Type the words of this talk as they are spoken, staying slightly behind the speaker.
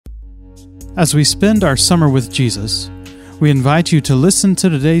As we spend our summer with Jesus, we invite you to listen to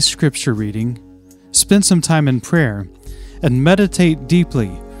today's scripture reading, spend some time in prayer, and meditate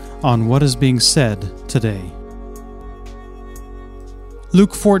deeply on what is being said today.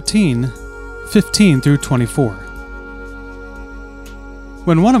 Luke 14:15 through 24.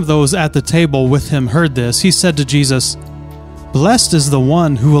 When one of those at the table with him heard this, he said to Jesus, "Blessed is the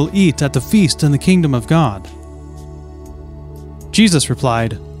one who will eat at the feast in the kingdom of God." Jesus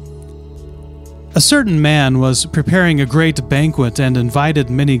replied, "A certain man was preparing a great banquet and invited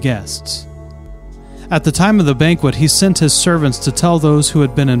many guests. At the time of the banquet, he sent his servants to tell those who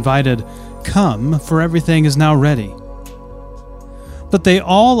had been invited, 'Come, for everything is now ready.' But they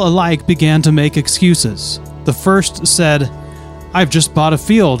all alike began to make excuses. The first said, 'I've just bought a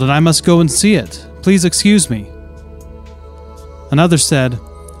field and I must go and see it. Please excuse me.' Another said,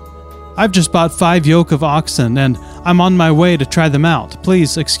 'I've just bought 5 yoke of oxen and I'm on my way to try them out.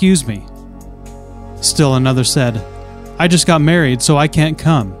 Please excuse me.' Still another said, 'I just got married, so I can't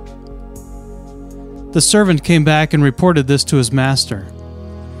come.' The servant came back and reported this to his master.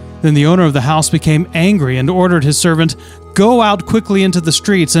 Then the owner of the house became angry and ordered his servant, 'Go out quickly into the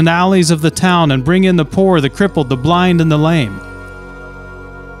streets and alleys of the town and bring in the poor, the crippled, the blind, and the lame.'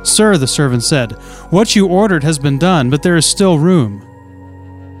 'Sir,' the servant said, 'what you ordered has been done, but there is still room.'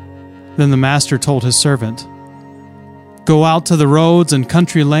 Then the master told his servant, 'Go out to the roads and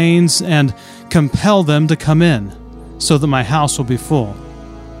country lanes and compel them to come in, so that my house will be full.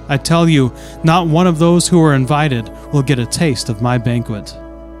 I tell you, not one of those who are invited will get a taste of my banquet.'"